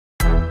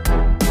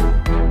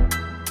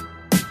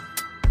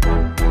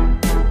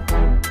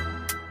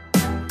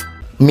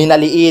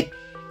Minaliit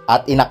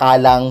at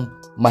inakalang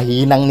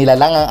mahinang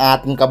nilalang ang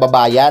ating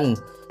kababayan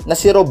na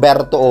si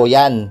Roberto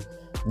Oyan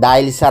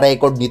dahil sa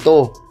record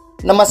nito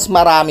na mas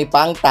marami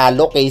pang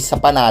talo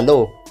kaysa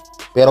panalo.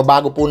 Pero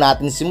bago po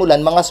natin simulan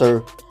mga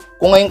sir,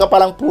 kung ngayon ka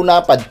palang po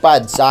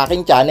napadpad sa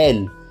aking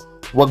channel,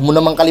 huwag mo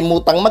namang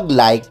kalimutang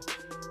mag-like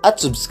at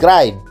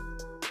subscribe.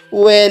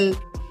 Well,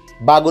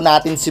 bago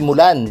natin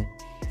simulan,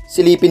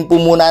 silipin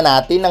po muna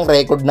natin ang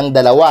record ng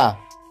dalawa.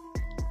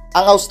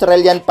 Ang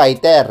Australian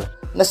fighter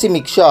na si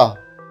Mick Shaw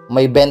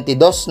may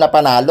 22 na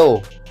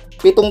panalo,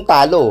 7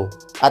 talo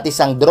at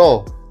 1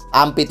 draw.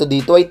 Ang 7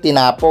 dito ay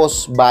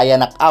tinapos via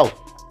knockout.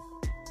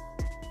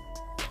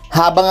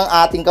 Habang ang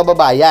ating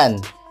kababayan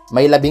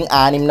may 16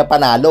 na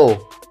panalo,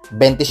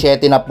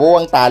 27 na po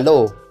ang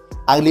talo.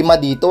 Ang 5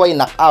 dito ay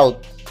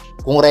knockout.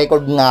 Kung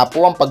record nga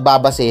po ang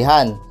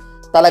pagbabasehan,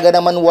 talaga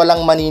naman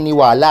walang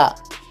maniniwala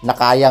na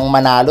kayang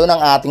manalo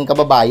ng ating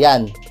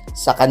kababayan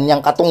sa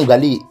kanyang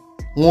katunggali.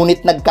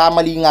 Ngunit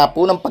nagkamali nga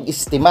po ng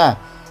pag-istima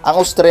ang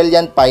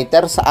Australian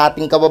fighter sa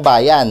ating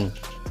kababayan.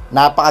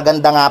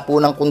 Napakaganda nga po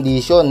ng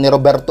kondisyon ni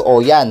Roberto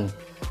Oyan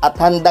at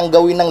handang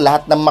gawin ng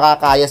lahat ng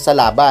makakaya sa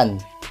laban.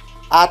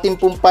 Atin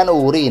pong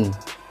panoorin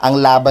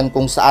ang laban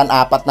kung saan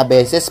 4 na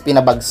beses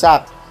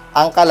pinabagsak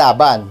ang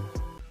kalaban.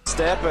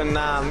 Step and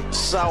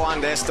so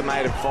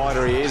underestimated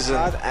fighter he is,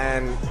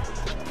 and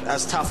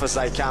as tough as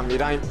they come, they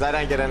don't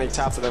get any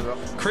tougher than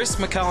Chris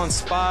McCullen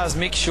spars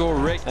Mick Shaw.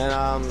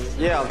 And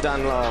yeah, I've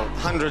done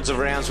hundreds of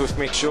rounds with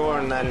Mick Shaw,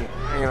 and then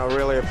I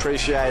really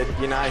appreciate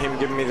him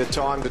giving me the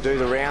time to do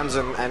the rounds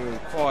and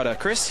Fighter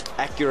Chris,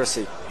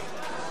 accuracy.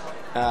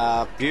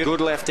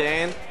 Good left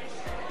hand,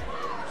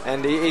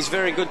 and he's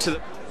very good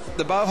to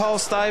the Bowhole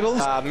stable.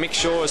 Mick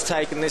Shaw has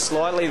taken this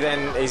lightly,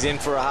 then he's in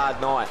for a hard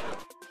night.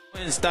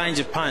 When's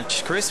danger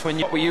punch, Chris?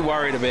 What were you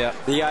worried about?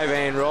 The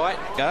overhand right.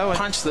 Go and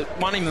punch that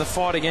won him the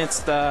fight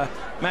against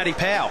Matty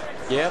Powell.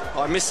 Yep,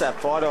 I missed that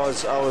fight. I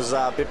was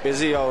a bit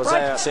busy. I was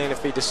out seeing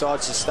if he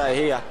decides to stay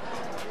here.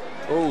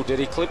 Oh, did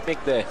he clip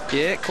Mick there?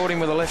 Yeah, caught him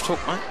with a left hook,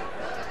 mate.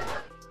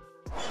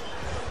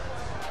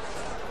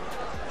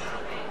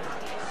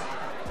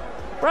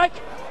 Break.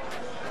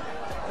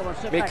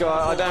 Mick,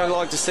 I don't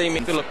like to see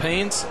Mick.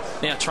 Philippines,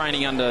 now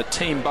training under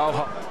Team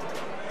Bowhole.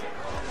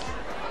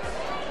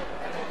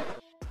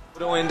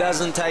 Owen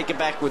doesn't take a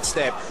backward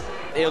step.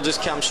 He'll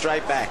just come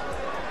straight back.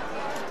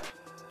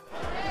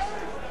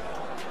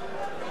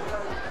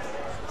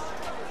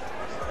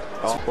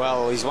 Oh,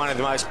 well, he's one of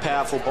the most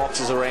powerful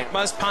boxers around.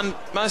 Most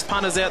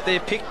punters out there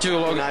pick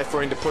Juul.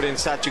 For him to put in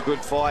such a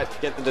good fight,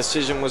 get the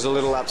decision was a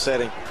little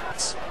upsetting.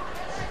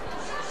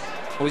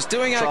 Well, he's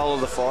doing control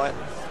of the fight.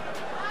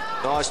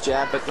 Nice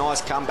jab, but nice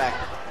comeback.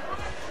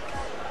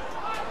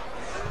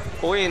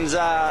 Owens,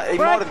 he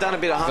might have done a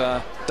bit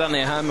of done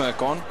their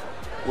homework on.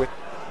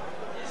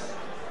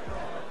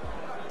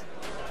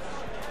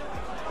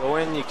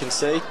 Owen, you can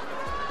see.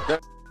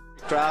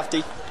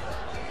 Crafty.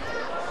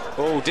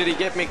 Oh, did he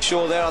get Mick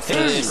Shaw there? I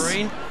think he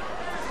did.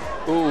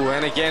 Oh,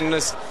 and again,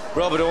 this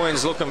Robert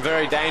Owens looking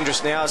very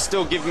dangerous now. I'll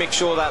still give Mick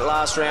Shaw that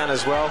last round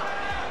as well.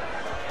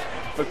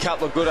 For a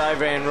couple of good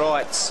overhand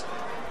rights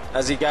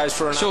as he goes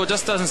for an. Shaw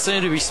just doesn't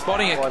seem to be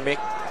spotting it. By Mick.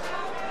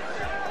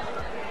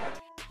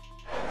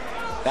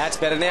 That's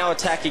better. Now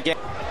attack again.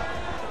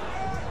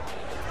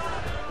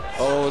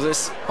 Oh,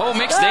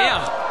 Mick's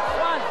down.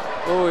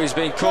 Oh, he's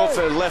been caught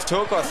for left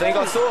hook, I think.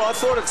 I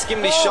thought it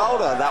skimmed his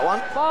shoulder, that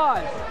one.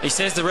 He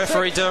says the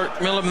referee, Derek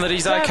Milliman, that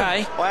he's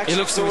okay. He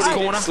looks to his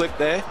corner. Slip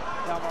there.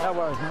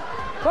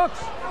 I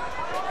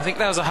think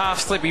that was a half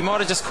slip. He might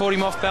have just caught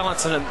him off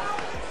balance and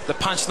the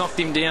punch knocked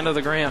him down to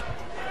the ground.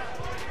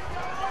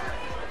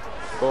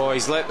 Oh,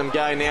 he's letting them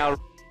go now.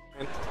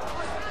 You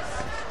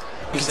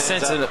can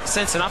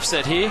sense an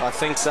upset here. I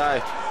think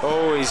so.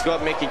 Oh, he's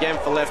got Mick again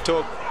for left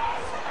hook.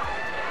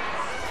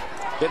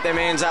 Get them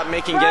hands up,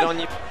 Mick, and get on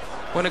you.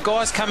 When a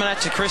guy's coming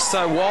at you, Chris,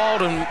 so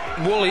wild and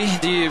woolly,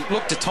 do you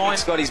look to time?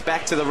 Mick's got his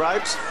back to the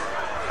ropes,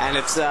 and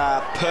it's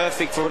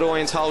perfect for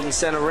Owens holding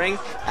centre ring,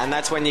 and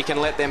that's when you can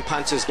let them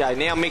punches go.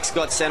 Now Mick's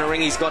got centre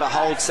ring, he's got to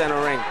hold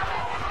centre ring.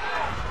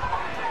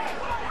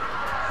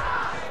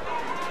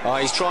 Oh,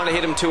 he's trying to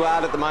hit him too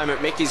hard at the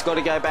moment, Mick. He's got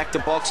to go back to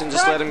box and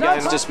just let him go.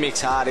 And just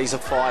Mick's hard, he's a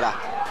fighter.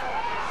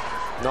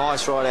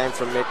 Nice right hand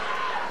from Mick.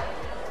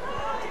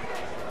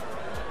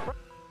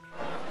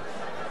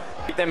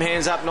 Keep them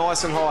hands up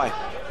nice and high.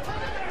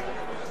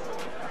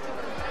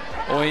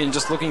 Oyen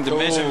just looking to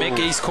measure Mick.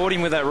 He's caught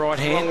him with that right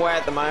hand. Long way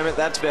at the moment,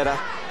 that's better.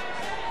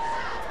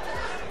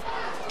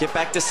 Get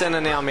back to centre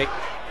now, Mick.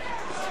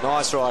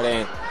 Nice right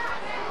hand.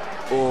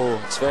 Oh,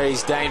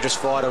 he's a dangerous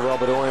fighter,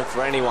 Robert Oyen,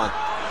 for anyone.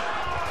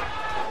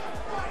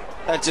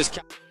 That just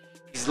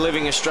he's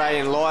living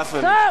Australian life.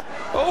 And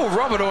oh,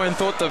 Robert Oyen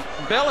thought the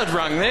bell had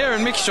rung there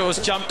and Mick Shaw's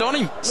jumped on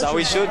him. So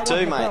he should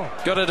too, mate.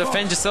 Got to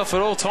defend yourself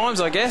at all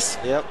times, I guess.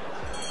 Yep.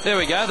 There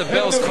we go, the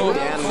bell's called.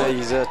 Down,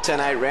 he's a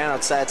 10-8 round.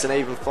 I'd say it's an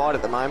even fight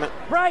at the moment.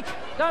 Break!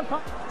 Don't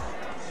pump.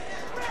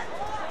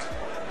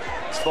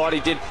 This fight he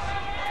did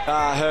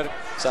hurt him.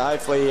 So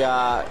hopefully,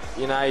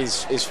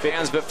 his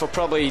fans, but for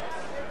probably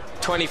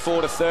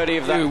 24 to 30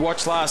 of that. You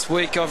watched last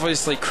week,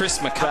 obviously Chris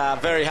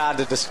McCullough. Very hard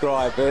to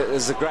describe. It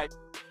was a great,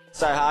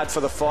 so hard for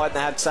the fight, and they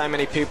had so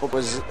many people. It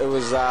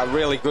was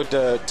really good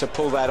to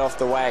pull that off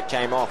the way it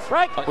came off.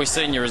 Like we've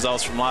seen your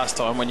results from last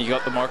time when you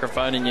got the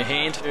microphone in your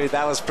hand. Dude,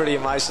 that was pretty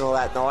emotional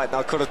that night, and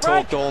I could have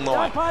talked all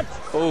night.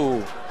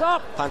 Ooh,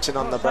 punching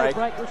on the break.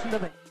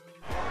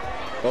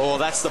 Oh,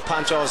 that's the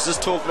punch I was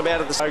just talking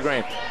about at the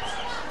program,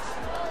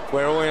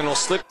 where Owen will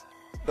slip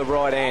the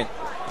right hand.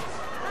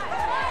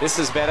 This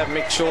is better.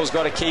 Mick Shaw's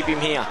got to keep him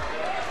here.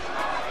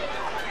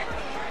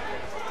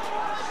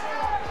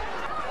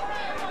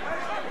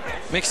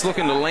 Mick's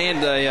looking to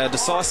land a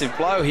decisive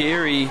blow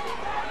here. He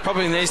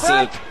probably needs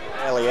to...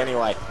 Early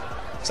anyway.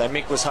 So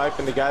Mick was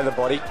hoping to go the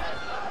body.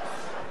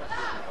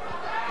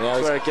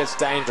 Now where it gets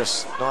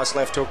dangerous. Nice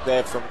left hook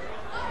there from...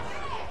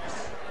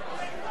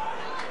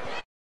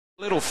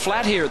 A little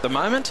flat here at the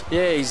moment.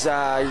 Yeah, he's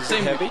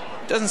heavy.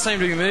 Doesn't seem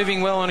to be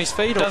moving well on his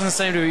feet. Or doesn't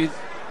seem to be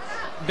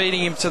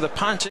beating him to the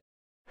punch.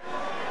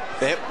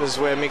 That was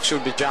where Mick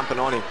should be jumping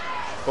on him.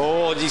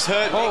 Oh, he's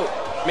hurt. Oh,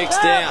 Mick's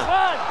down.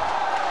 1,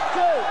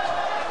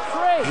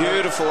 2, 3.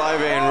 Beautiful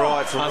overhand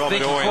right from Robert I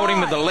think he Owen. caught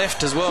him with the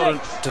left as well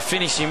to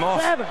finish him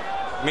off. 7.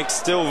 Mick's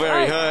still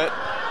very hurt.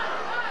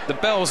 The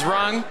bell's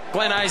rung.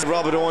 Glen Hayes.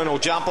 Robert Owen will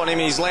jump on him.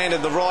 He's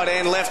landed the right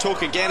hand, left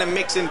hook again, and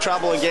Mick's in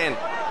trouble again.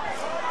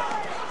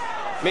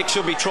 Mick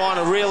should be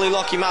trying to really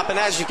lock him up, and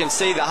as you can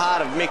see, the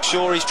heart of Mick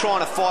Shaw, he's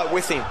trying to fight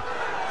with him.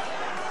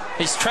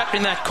 He's trapped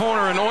in that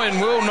corner, and Owen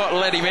will not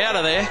let him out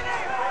of there.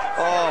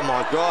 Oh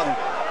my God.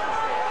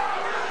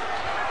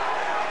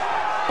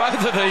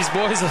 Both of these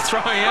boys are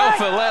throwing hell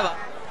for leather.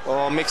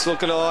 Oh, Mick's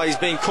looking, he's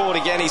been caught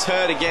again, he's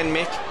hurt again,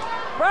 Mick.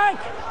 Break.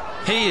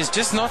 He is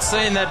just not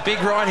seeing that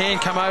big right hand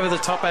come over the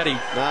top at him.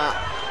 Nah.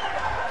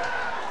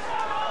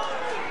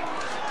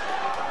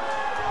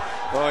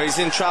 Oh, he's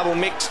in trouble.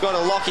 Mick's got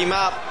to lock him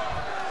up.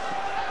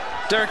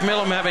 Derek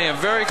Millam having a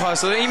very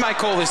close look. He may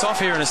call this off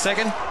here in a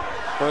second.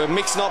 Well,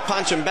 Mick's not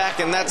punching back,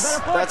 and that's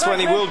when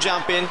he will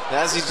jump in,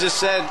 as he's just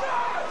said.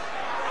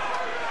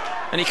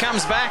 And he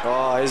comes back.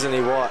 Oh, isn't he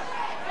what?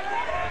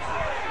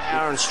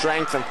 Power and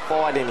strength and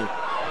fight in him.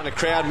 Trying to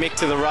crowd Mick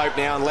to the rope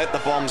now and let the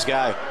bombs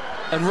go.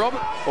 And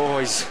Robert,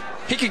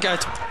 he could go.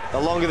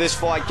 The longer this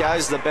fight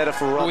goes, the better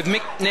for Rob. With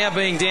Mick now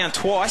being down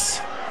twice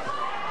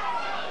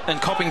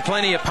and copping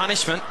plenty of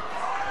punishment,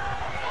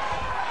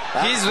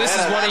 this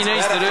is what he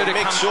needs to do to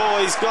Mick come. Shaw,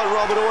 he's got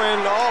Robert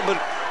Owen. Oh, but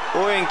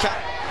Owen can't.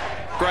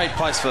 Great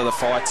place for the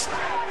fights.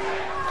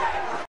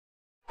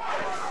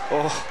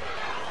 Oh,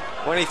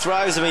 when he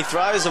throws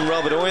them,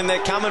 Robert Owen.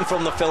 They're coming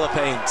from the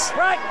Philippines.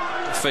 Break.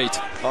 Feet.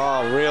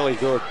 Oh, really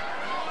good.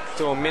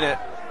 To a minute.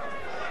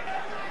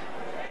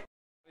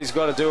 He's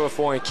got to do it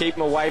for him. Keep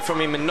him away from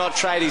him and not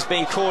trade. He's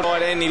been caught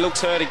right end. He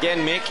looks hurt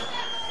again, Mick.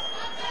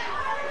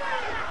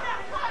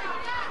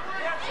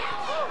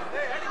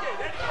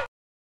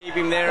 Keep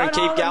him there and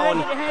keep going.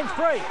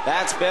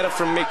 That's better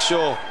from Mick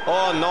Shaw.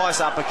 Oh,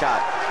 nice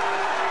uppercut.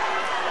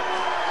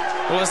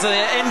 Well, as the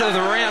end of the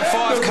round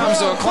 5 comes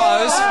to a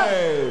close,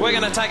 we're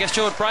going to take a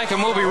short break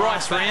and we'll be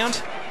right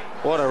round.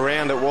 What a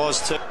round it was,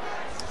 too.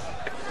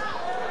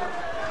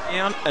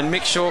 And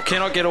Mick Shaw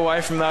cannot get away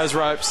from those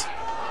ropes.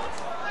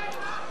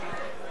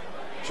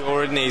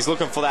 Sure, isn't he? He's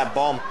looking for that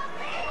bomb.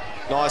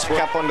 Nice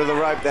work up onto the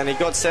rope then. He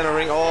got centre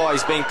ring. Oh,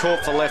 he's been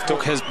caught for left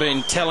hook. Has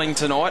been telling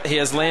tonight. He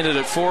has landed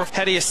at 4.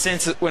 How do you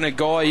sense it when a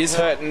guy is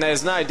hurt? And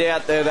there's no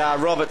doubt that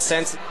Robert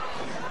sensed it.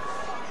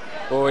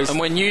 Oh, and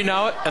when you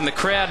know it and the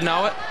crowd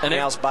know it, and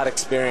else but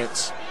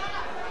experience.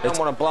 They don't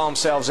want to blow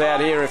themselves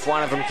out here if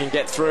one of them can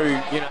get through,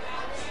 you know.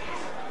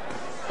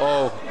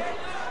 Oh,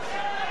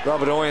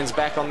 Robert Owen's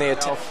back on the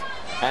attack,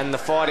 and the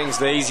fighting's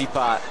the easy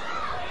part.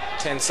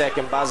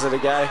 10-second buzzer to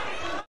go.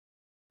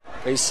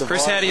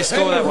 Chris, how do you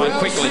score that one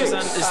quickly?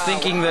 Is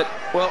thinking that,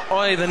 well,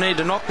 I either need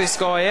to knock this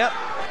guy out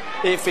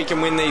if he can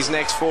win these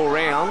next 4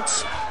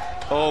 rounds.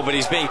 Oh, but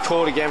he's been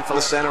caught again for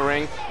the centre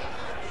ring.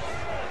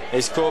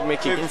 He's caught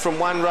Mickey. Moving from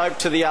one rope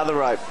to the other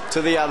rope.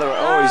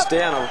 Oh, he's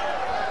down.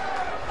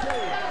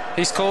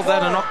 He's called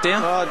that a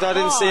knockdown. Oh, I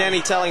didn't see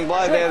any telling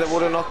blow there that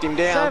would have knocked him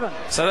down.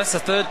 So that's the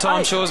 3rd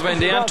time Shaw's been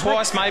down.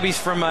 Twice maybe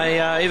from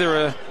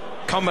either a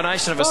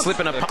combination of a slip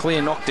and a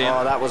clear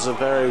knockdown. Oh, that was a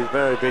very,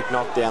 very big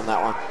knockdown,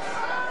 that one.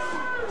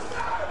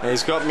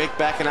 He's got Mick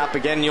backing up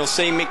again. You'll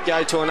see Mick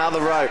go to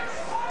another rope.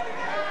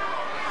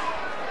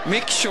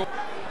 Mick Shaw.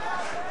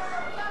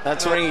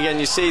 That's ring again.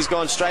 You see he's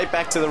gone straight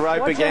back to the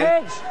rope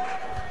again.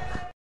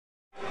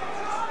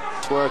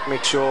 It's work,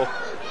 Mick Shaw.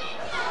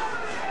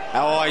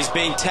 Oh, he's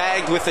been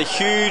tagged with a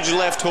huge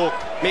left hook.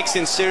 Mick's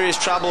in serious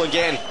trouble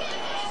again.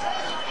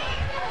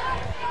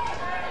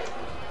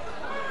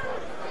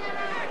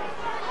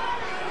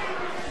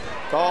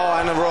 Oh,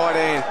 and a right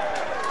hand.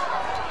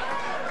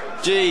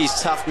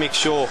 Geez, tough Mick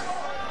Shaw.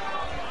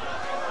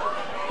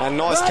 A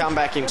nice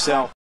comeback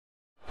himself.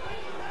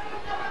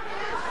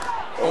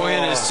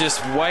 Owen is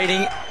just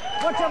waiting.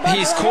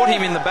 He's caught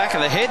him in the back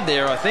of the head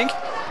there, I think.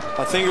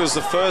 I think it was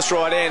the first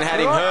right hand had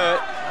him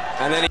hurt,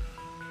 and then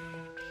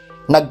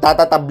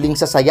Nagtatatabling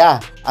sa saya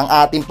ang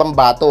ating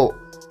pambato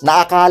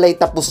na akala'y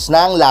tapos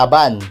na ang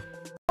laban.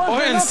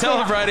 Oyen's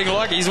celebrating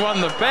like he's won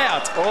the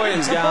bout.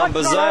 Oyen's going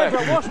berserk.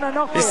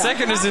 His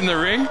second is in the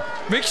ring.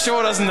 Mick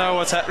Shaw doesn't know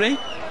what's happening.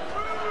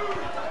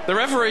 The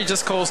referee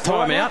just calls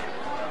time out.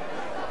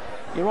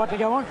 You right to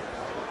go on?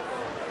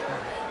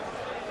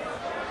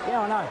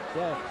 Yeah, I know.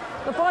 Yeah.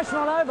 The fight's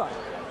not over.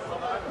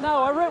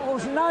 No, I reckon it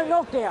was no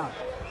knockdown.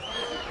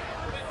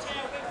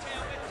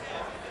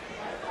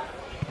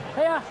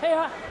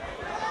 Here.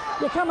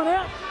 You're coming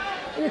out.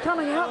 You're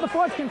coming out. The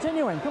fight's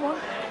continuing. Come on.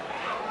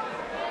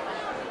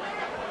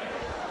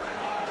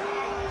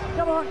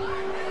 Come on.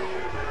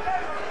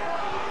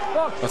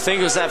 I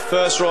think it was that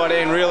first right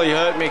hand really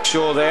hurt Mick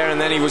Shaw there, and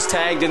then he was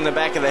tagged in the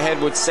back of the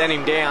head, which sent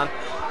him down.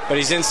 But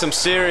he's in some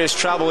serious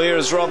trouble here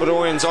as Robert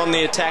Oyen's on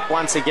the attack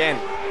once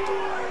again.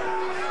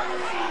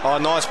 Oh,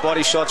 nice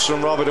body shots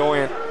from Robert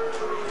Oyen.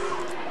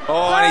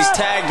 Oh, and he's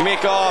tagged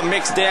Mick. Oh,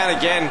 Mick's down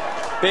again.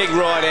 Big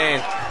right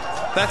hand.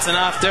 That's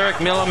enough. Derek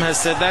Millam has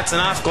said that's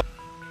enough.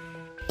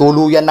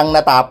 Tuluyan nang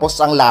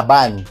natapos ang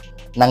laban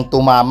nang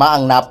tumama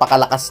ang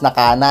napakalakas na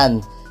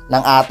kanan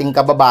ng ating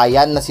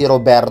kababayan na si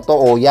Roberto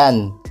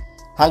Oyen.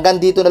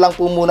 Hanggang dito na lang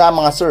po muna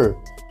mga sir.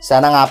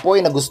 Sana nga po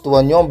ay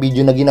nagustuhan nyo ang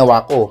video na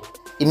ginawa ko.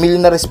 Emil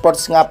na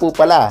Sports nga po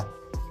pala.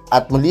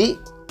 At muli,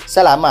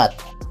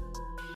 salamat!